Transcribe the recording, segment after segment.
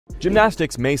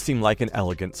Gymnastics may seem like an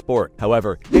elegant sport.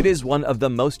 However, it is one of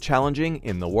the most challenging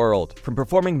in the world. From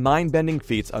performing mind-bending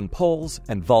feats on poles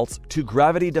and vaults to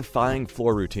gravity-defying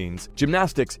floor routines,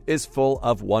 gymnastics is full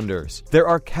of wonders. There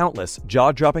are countless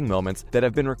jaw-dropping moments that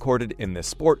have been recorded in this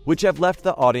sport, which have left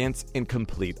the audience in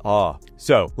complete awe.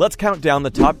 So, let's count down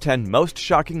the top 10 most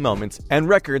shocking moments and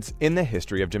records in the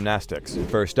history of gymnastics.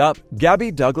 First up, Gabby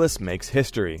Douglas makes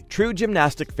history. True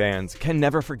gymnastic fans can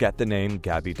never forget the name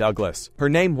Gabby Douglas. Her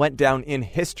name went down in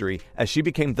history as she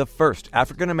became the first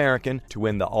African-American to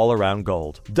win the all-around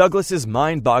gold. Douglas's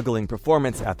mind-boggling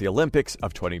performance at the Olympics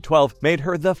of 2012 made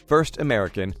her the first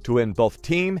American to win both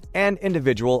team and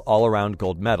individual all-around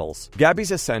gold medals.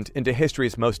 Gabby's ascent into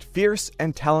history's most fierce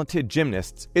and talented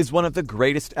gymnasts is one of the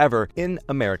greatest ever in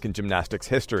American gymnastics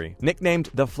history. Nicknamed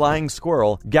the Flying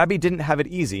Squirrel, Gabby didn't have it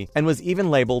easy and was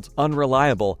even labeled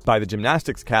unreliable by the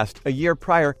gymnastics cast a year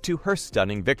prior to her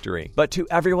stunning victory. But to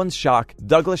everyone's shock,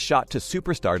 Douglas shot to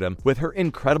superstardom with her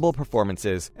incredible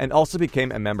performances and also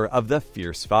became a member of the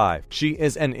Fierce Five. She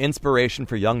is an inspiration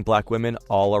for young black women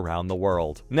all around the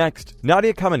world. Next,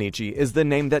 Nadia Comaneci is the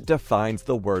name that defines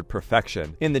the word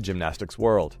perfection in the gymnastics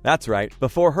world. That's right,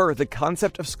 before her, the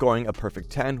concept of scoring a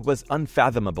perfect 10 was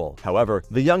unfathomable. However,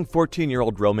 the young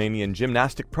 14-year-old Romanian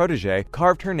gymnastic protege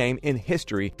carved her name in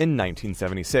history in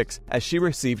 1976 as she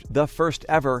received the first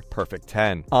ever perfect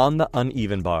 10 on the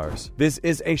uneven bars. This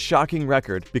is a shocking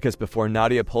record because before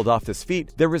Nadia pulled off this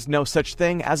feat, there was no such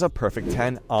thing as a perfect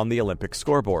 10 on the Olympic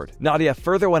scoreboard. Nadia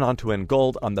further went on to win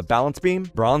gold on the balance beam,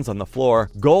 bronze on the floor,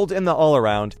 gold in the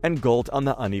all-around, and gold on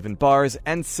the uneven bars,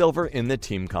 and silver in the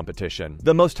team competition.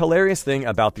 The most hilarious thing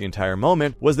about the entire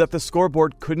moment was that the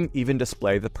scoreboard couldn't even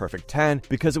display the perfect 10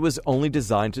 because it was only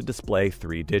designed to display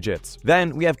 3 digits.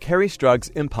 Then we have Kerri Strug's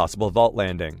impossible vault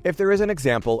landing. If there is an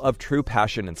example of true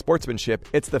passion and sportsmanship,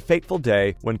 it's the fateful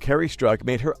day when Kerri Strug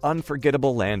made her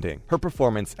unforgettable landing. Her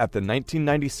performance at the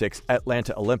 1996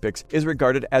 Atlanta Olympics is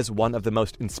regarded as one of the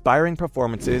most inspiring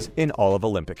performances in all of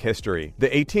Olympic history. The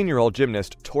 18-year-old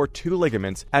gymnast tore 2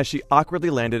 ligaments as she awkwardly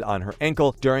landed on her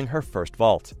ankle during her first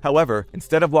vault. However,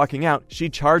 instead of walking out, she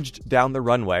charged down the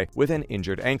runway with an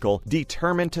injured ankle,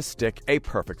 determined to stick a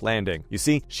perfect landing. You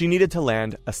see, she needed to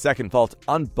land a second vault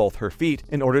on both her feet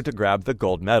in order to grab the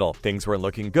gold medal. Things were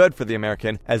looking good for the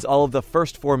American as all of the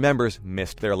first 4 members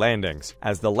missed their landings.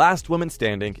 As the last woman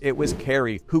standing, it was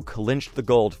Kerri who clinched the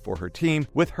gold for her team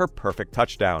with her perfect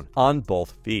touchdown on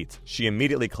both feet. She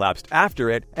immediately collapsed after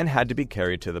it and had to be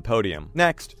carried to the podium.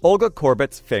 Next, Olga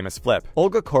Korbut's famous flip.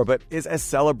 Olga Korbut is a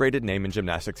celebrated name in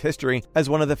gymnastics history as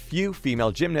one of the few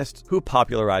female gymnasts who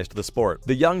popularized the sport.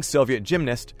 The young Soviet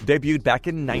gymnast debuted back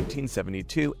in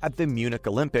 1972 at the Munich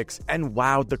Olympics and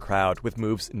wowed the crowd with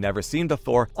moves never seen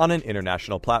before on an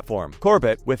international platform.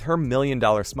 Korbut, with her $1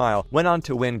 million smile, went on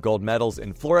to win gold medals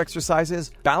in floor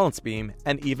exercises, balance beam,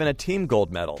 and even a team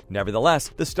gold medal.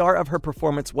 Nevertheless, the star of her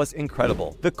performance was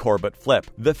incredible, the Korbut flip.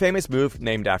 The famous move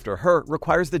named after her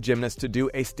requires the gymnast to do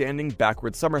a standing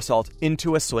backward somersault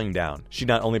into a swing down. She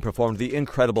not only performed the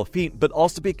incredible feat, but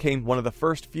also became one of the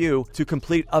first few to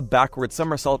complete a backward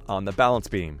somersault on the balance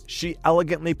beam. She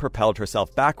elegantly propelled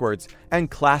herself backwards and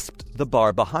clasped the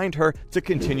bar behind her to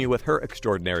continue with her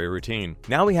extraordinary routine.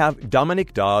 Now we have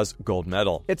Dominique Dawes' gold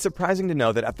medal. It's surprising to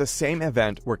know that at the same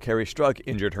event where Kerri Strug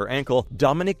injured her ankle,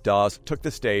 Dominique Dawes took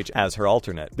the stage as her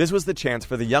alternate. This was the chance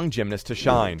for the young gymnast to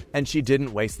shine, and she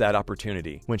didn't waste that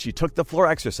opportunity. When she took the floor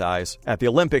exercise at the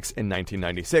Olympics in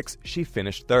 1996, she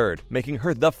finished 3rd, making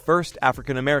her the first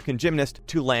African-American gymnast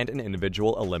to land an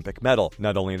individual Olympic medal.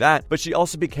 Not only that, but she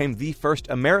also became the first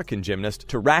American gymnast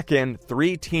to rack in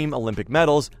 3 team Olympic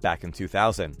medals back in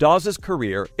 2000. Dawes'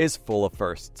 career is full of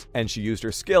firsts, and she used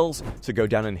her skills to go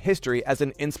down in history as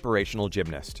an inspirational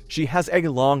gymnast. She has a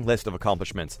long list of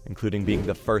accomplishments, including being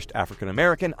the first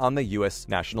African-American on the U.S.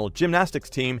 national gymnastics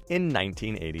team in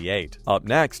 1988. Up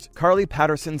next, Carly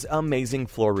Patterson's amazing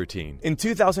floor routine. In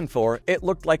 2004, it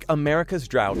looked like America's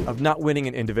drought of not winning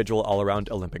an individual all-around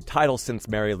Olympic title since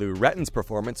Mary Lou Retton's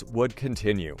performance would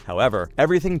continue. However,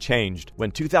 everything changed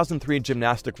when 2003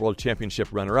 Gymnastic World Championship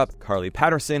runner-up Carly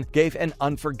Patterson gave an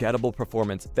unforgettable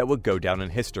performance that would go down in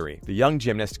history. The young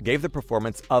gymnast gave the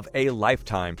performance of a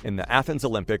lifetime in the Athens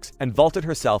Olympics and vaulted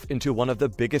herself into one of the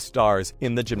biggest stars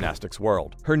in the gymnastics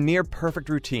world. Her near-perfect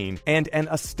routine and an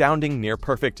astounding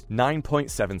near-perfect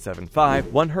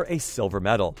 9.775 won her a silver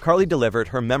medal. Carly delivered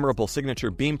her memorable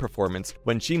signature beam performance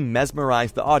when she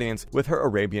mesmerized the audience with her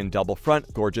Arabian double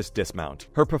front gorgeous dismount.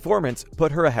 Her performance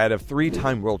put her ahead of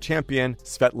 3-time world champion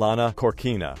Svetlana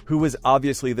Korkina, who was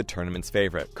obviously the tournament's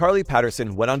favorite. Carly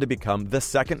Patterson went on to become the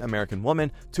second American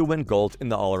woman to win gold in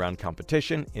the all-around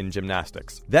competition in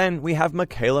gymnastics. Then we have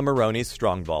Michaela Maroney's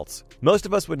strong vault. vaults. Most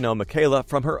of us would know Michaela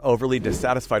from her overly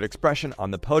dissatisfied expression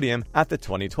on the podium at the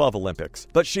 2012 Olympics,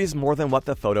 but she's more than what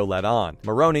the photo let on.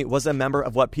 Maroney was a member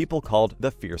of what people called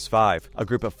the Fierce Five, a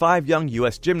group of 5 young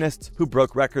U.S. gymnasts who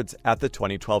broke records at the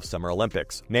 2012 Summer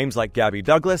Olympics. Names like Gabby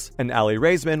Douglas and Allie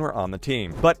Raisman were on the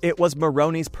team, but it was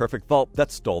Maroney's perfect vault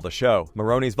that stole the show.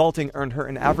 Maroney's vaulting earned her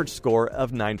an average score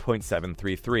of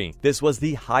 9.733. This was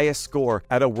the highest score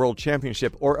at a World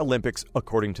Championship or Olympics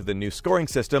according to the new scoring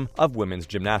system of women's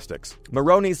gymnastics.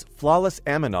 Maroney's flawless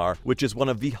Aminar, which is one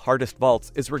of the hardest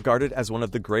vaults, is regarded as one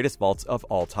of the greatest vaults of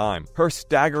all time. Her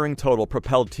staggering total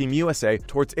propelled Team USA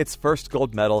towards its first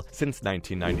gold medal since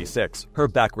 1996. Her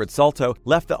backward salto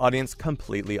left the audience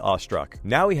completely awestruck.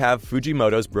 Now we have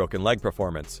Fujimoto's broken leg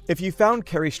performance. If you found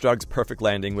Kerri Strug's perfect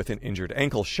landing with an injured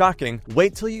ankle shocking,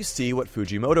 wait till you see what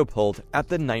Fujimoto pulled at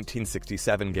the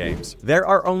 1967 Games. There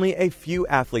are only a few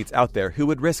athletes out there who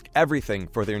would risk everything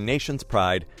for their nation's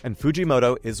pride, and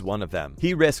Fujimoto is one of them.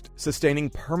 He risked sustaining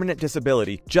permanent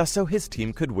disability just so his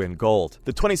team could win gold.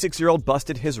 The 26-year-old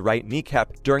busted his right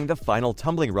kneecap during the final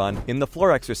tumbling run in the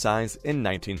floor exercise in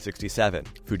 1967.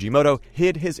 Fujimoto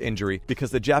hid his injury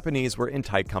because the Japanese were in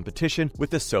tight competition with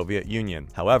the Soviet Union.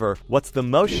 However, what's the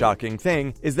most shocking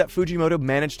thing is that Fujimoto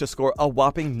managed to score a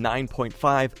whopping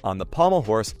 9.5 on the pommel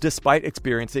horse despite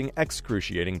experiencing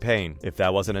excruciating pain. If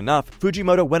that wasn't enough,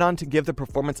 Fujimoto went on to give the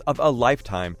performance of a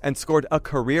lifetime and scored a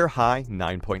career-high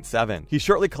 9.7. He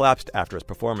shortly collapsed after his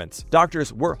performance.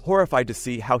 Doctors were horrified to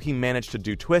see how he managed to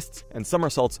do twists and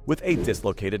somersaults with a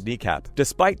dislocated kneecap.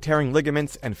 Despite tearing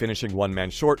ligaments and finishing one man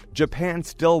short, Japan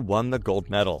still won the gold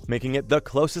medal, making it the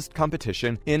closest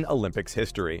competition in Olympics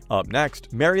history. Up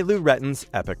next, Mary Lou Retton's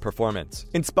epic performance.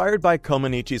 Inspired by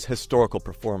Comaneci's historical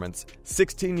performance,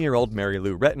 16-year-old Mary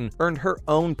Lou Retton earned her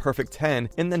own perfect 10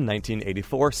 in the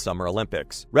 1984 Summer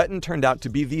Olympics. Retton turned out to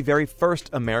be the very first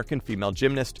American female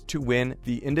gymnast to win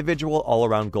the individual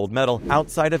all-around gold medal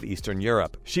outside of Eastern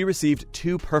Europe. She received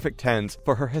 2 perfect 10s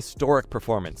for her historic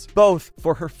performance, both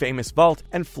for her famous vault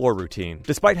and floor routine.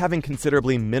 Despite having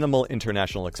considerably minimal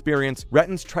international experience,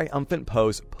 Retton's triumphant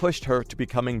pose pushed her to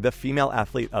becoming the Female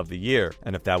Athlete of the Year.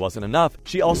 And if that wasn't enough,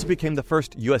 she also became the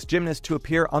first U.S. gymnast to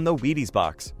appear on the Wheaties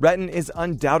box. Retton is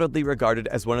undoubtedly regarded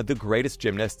as one of the greatest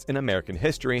gymnasts in American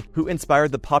history who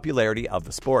inspired the popularity of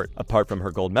the sport. Apart from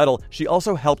her gold medal, she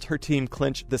also helped her team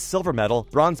clinch the silver medal,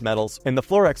 bronze medals in the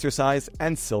floor exercise,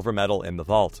 and silver medal in the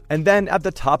vault. And then at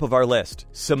the top of our list,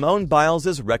 Simone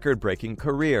Biles' record-breaking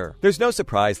career. There's no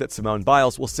surprise that Simone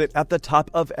Biles will sit at the top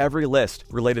of every list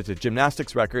related to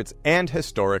gymnastics records and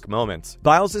historic moments.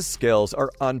 Biles' skills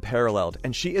are unparalleled,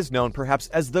 and she is known perhaps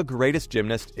as the greatest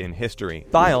gymnast in history.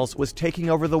 Biles was taking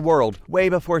over the world way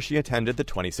before she attended the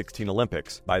 2016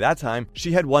 Olympics. By that time,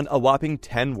 she had won a whopping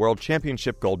 10 World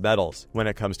Championship gold medals. When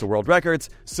it comes to world records,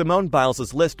 Simone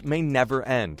Biles' list may never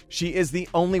end. She is the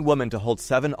only woman to hold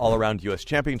 7 all-around U.S.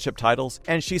 Championship titles,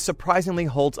 and she surprisingly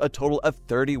holds a total of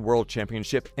 30 World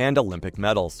Championship and Olympic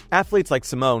medals. Athletes like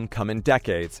Simone come in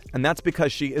decades, and that's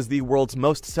because she is the world's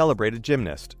most celebrated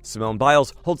gymnast. Simone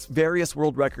Biles holds various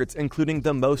world records, including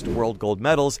the most world gold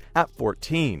medals at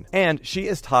 14, and she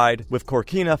is tied with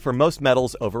Corkina for most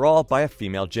medals overall by a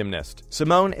female gymnast.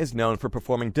 Simone is known for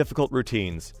performing difficult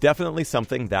routines, definitely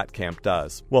something that camp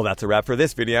does. Well, that's a wrap for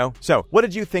this video. So, what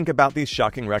did you think about these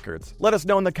shocking records? Let us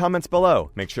know in the comments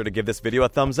below. Make sure to give this video a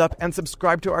thumbs up and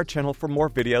subscribe to our channel for more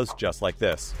videos just like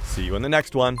this. See you in the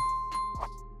next one.